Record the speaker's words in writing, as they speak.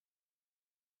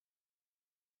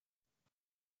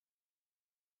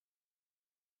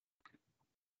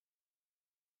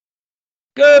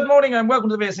Good morning and welcome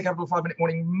to the VSA Capital 5 Minute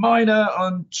Morning Miner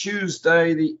on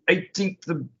Tuesday, the 18th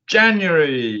of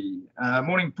January.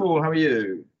 Morning, Paul. How are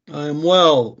you? I'm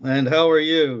well, and how are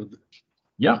you?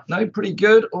 Yeah, no, pretty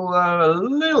good, although a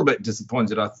little bit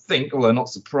disappointed, I think, although not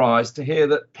surprised to hear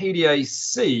that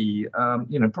PDAC,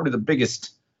 probably the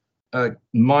biggest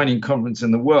mining conference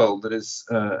in the world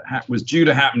that was due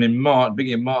to happen in March,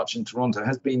 beginning of March in Toronto,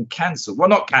 has been cancelled. Well,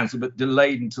 not cancelled, but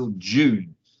delayed until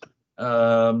June.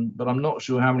 But I'm not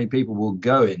sure how many people will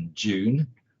go in June.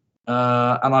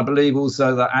 And I believe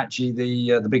also that actually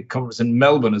the big conference in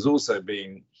Melbourne has also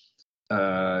been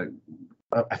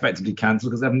effectively cancelled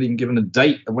because they haven't even given a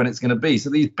date of when it's going to be. So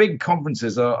these big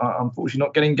conferences are unfortunately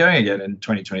not getting going again in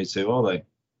 2022, are they?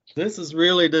 This is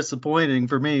really disappointing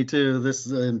for me too. This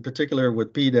in particular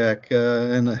with PDAC,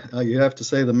 and you have to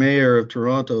say the mayor of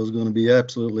Toronto is going to be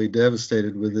absolutely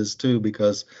devastated with this too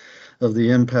because of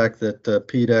the impact that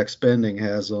PDAC spending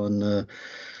has on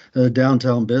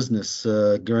downtown business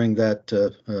during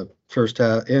that first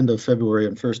half, end of February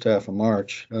and first half of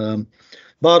March.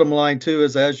 Bottom line too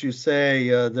is, as you say,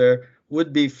 there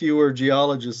would be fewer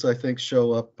geologists, I think,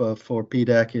 show up for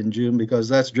PDAC in June because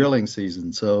that's drilling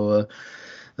season. So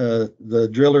the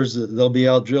drillers, they'll be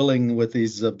out drilling with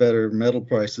these better metal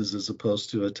prices as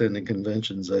opposed to attending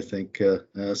conventions, I think.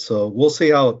 So we'll see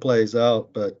how it plays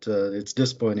out, but it's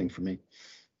disappointing for me.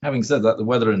 Having said that, the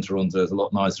weather in Toronto is a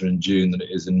lot nicer in June than it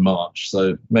is in March.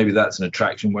 So maybe that's an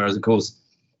attraction. Whereas, of course,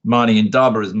 mining in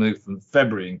Darba has moved from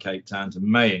February in Cape Town to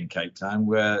May in Cape Town,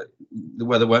 where the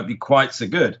weather won't be quite so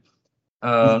good.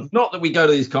 Not that we go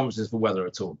to these conferences for weather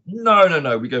at all.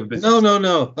 No. We go for business.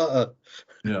 No.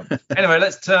 Yeah. Anyway,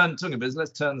 talking of business,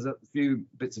 let's turn a few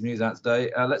bits of news out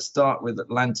today. Let's start with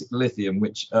Atlantic Lithium,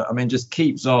 which, just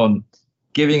keeps on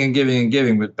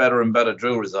giving with better and better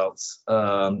drill results.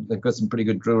 They've got some pretty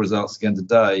good drill results again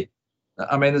today.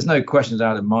 There's no questions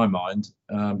out in my mind,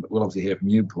 but we'll obviously hear from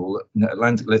you, Paul.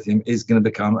 Atlantic Lithium is going to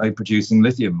become a producing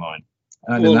lithium mine.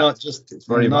 And well, not just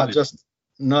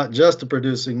a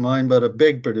producing mine, but a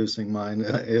big producing mine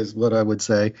is what I would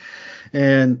say.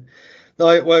 And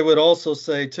I would also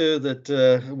say, too,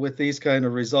 that with these kind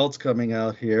of results coming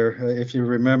out here, if you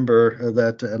remember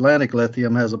that Atlantic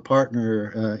Lithium has a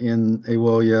partner in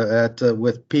Ewoyaa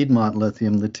with Piedmont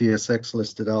Lithium, the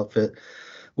TSX-listed outfit,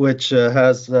 which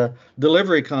has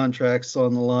delivery contracts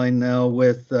on the line now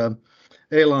with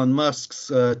Elon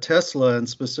Musk's Tesla, and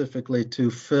specifically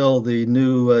to fill the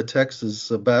new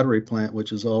Texas battery plant,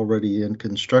 which is already in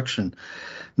construction.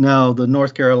 Now, the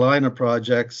North Carolina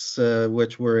projects,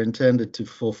 which were intended to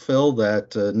fulfill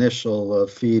that initial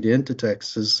feed into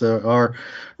Texas, are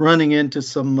running into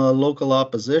some local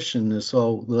opposition.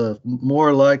 So the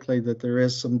more likely that there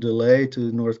is some delay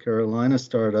to North Carolina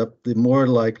startup, the more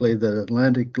likely that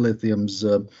Atlantic Lithium's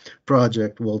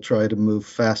project will try to move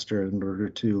faster in order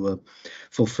to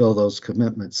fulfill those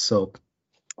commitments. So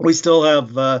we still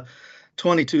have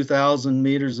 22,000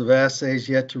 meters of assays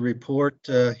yet to report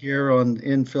here on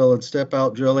infill and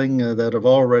step-out drilling that have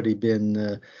already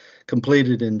been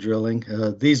completed in drilling.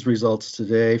 These results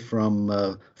today from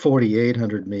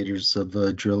 4,800 meters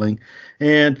of drilling,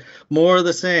 and more of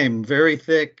the same, very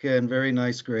thick and very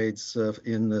nice grades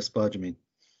in the spodumene.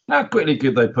 How quickly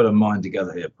could they put a mine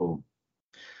together here, Paul?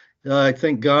 I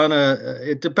think Ghana,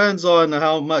 it depends on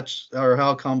how much or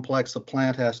how complex a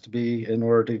plant has to be in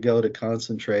order to go to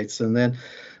concentrates. And then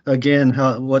again,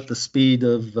 what the speed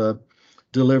of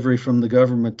delivery from the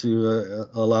government to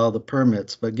allow the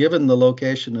permits. But given the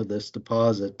location of this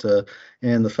deposit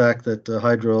and the fact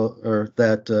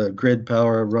that grid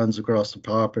power runs across the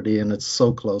property and it's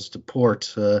so close to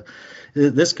port,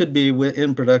 this could be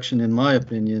in production, in my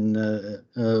opinion,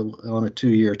 on a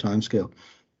 2-year timescale.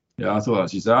 Yeah, I thought I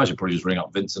should probably just ring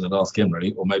up Vincent and ask him,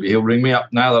 really, or maybe he'll ring me up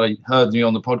now that he heard me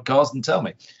on the podcast and tell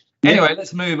me. Yeah. Anyway,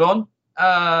 let's move on.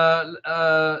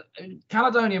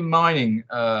 Caledonian Mining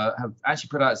have actually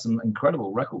put out some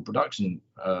incredible record production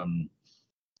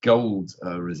gold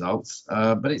results,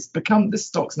 but it's become, this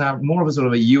stock's now more of a sort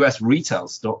of a US retail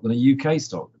stock than a UK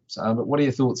stock. But what are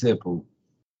your thoughts here, Paul?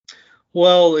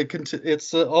 Well,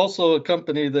 it's also a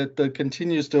company that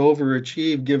continues to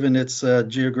overachieve given its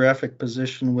geographic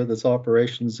position with its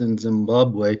operations in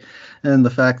Zimbabwe, and the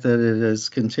fact that it has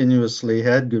continuously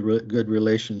had good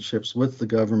relationships with the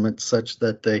government such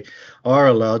that they are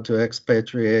allowed to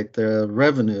expatriate their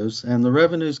revenues, and the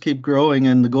revenues keep growing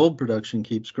and the gold production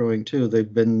keeps growing too.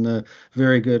 They've been a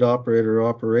very good operator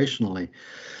operationally.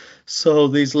 So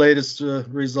these latest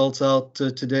results out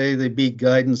today, they beat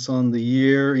guidance on the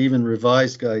year, even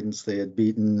revised guidance they had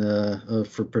beaten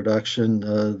for production.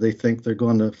 They think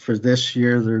for this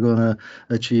year, they're going to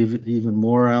achieve even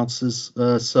more ounces.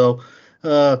 So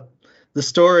The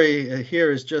story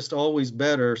here is just always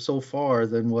better so far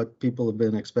than what people have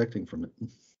been expecting from it.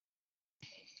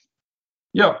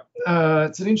 Yeah,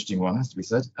 it's an interesting one, has to be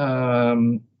said.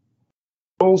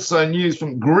 Also, news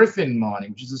from Griffin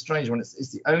Mining, which is a strange one.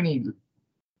 It's the only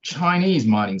Chinese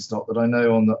mining stock that I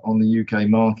know on the UK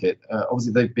market.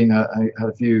 Obviously, they've been had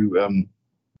a few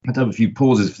had to have a few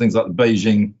pauses for things like the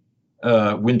Beijing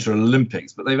Winter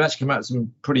Olympics, but they've actually come out with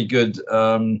some pretty good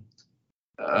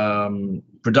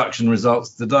production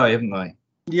results today, haven't they?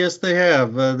 Yes, they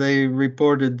have. They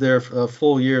reported their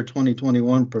full year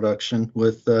 2021 production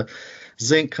with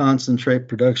zinc concentrate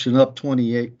production up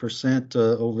 28%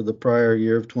 over the prior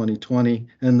year of 2020,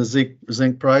 and the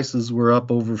zinc prices were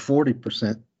up over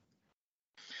 40%.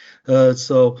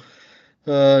 So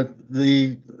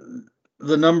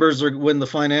the numbers are, when the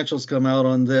financials come out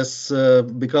on this,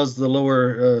 because the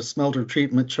lower smelter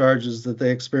treatment charges that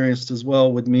they experienced as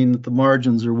well would mean that the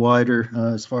margins are wider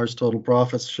as far as total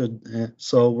profits should.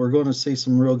 So we're going to see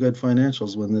some real good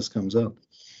financials when this comes out.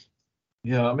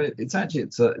 Yeah, I mean, it's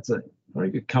a very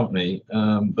good company,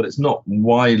 but it's not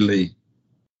widely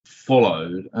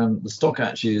followed, and the stock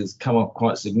actually has come up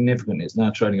quite significantly. It's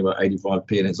now trading about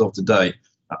 85p, and it's off today.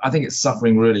 I think it's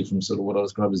suffering really from sort of what I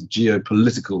describe as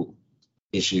geopolitical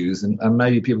issues, and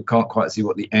maybe people can't quite see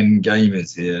what the end game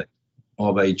is here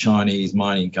of a Chinese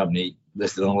mining company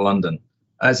listed on London.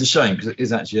 It's a shame because it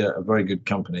is actually a very good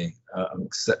company,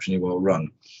 exceptionally well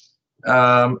run.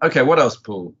 Okay, what else,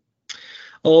 Paul?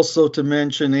 Also to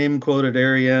mention, AIM quoted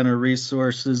Ariana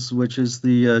Resources, which is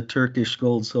the Turkish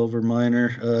gold silver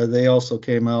miner. They also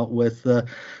came out with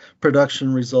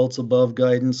production results above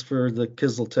guidance for the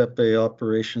Kızıltepe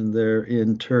operation there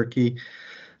in Turkey.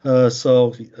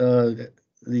 So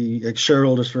the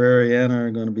shareholders for Ariana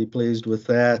are going to be pleased with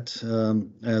that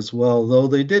as well, though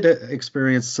they did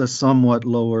experience a somewhat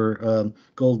lower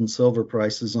gold and silver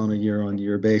prices on a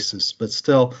year-on-year basis, but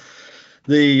still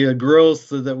the growth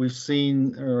that we've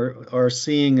seen or are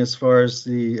seeing as far as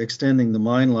the extending the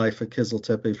mine life at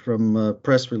Kızıltepe from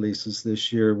press releases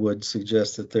this year would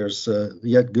suggest that there's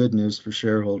yet good news for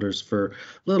shareholders for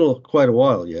quite a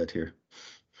while yet here.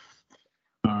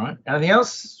 All right. Anything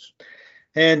else?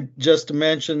 And just to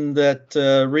mention that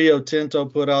Rio Tinto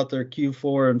put out their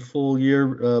Q4 and full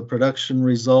year production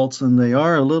results, and they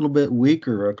are a little bit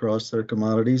weaker across their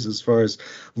commodities as far as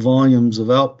volumes of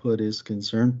output is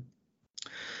concerned.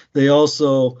 They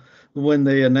also, when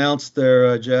they announced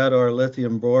their Jadar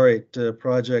lithium borate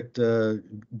project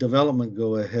development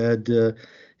go ahead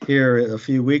here a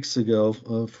few weeks ago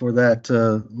for that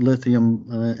lithium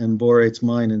and borates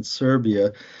mine in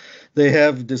Serbia, they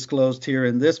have disclosed here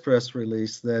in this press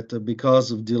release that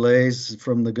because of delays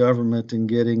from the government in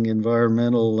getting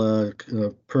environmental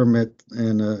permit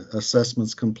and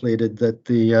assessments completed, that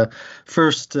the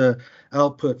first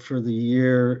output for the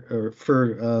year or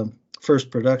for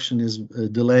first production is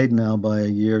delayed now by a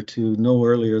year to no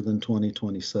earlier than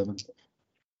 2027.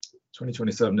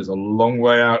 2027 is a long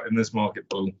way out in this market,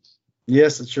 Paul.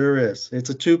 Yes, it sure is.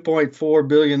 It's a $2.4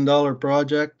 billion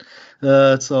project.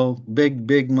 So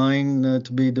big mine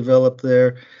to be developed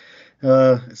there.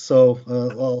 So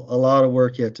a lot of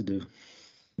work yet to do.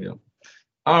 Yeah.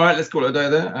 All right, let's call it a day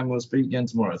there, and we'll speak again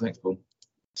tomorrow. Thanks, Paul.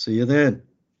 See you then.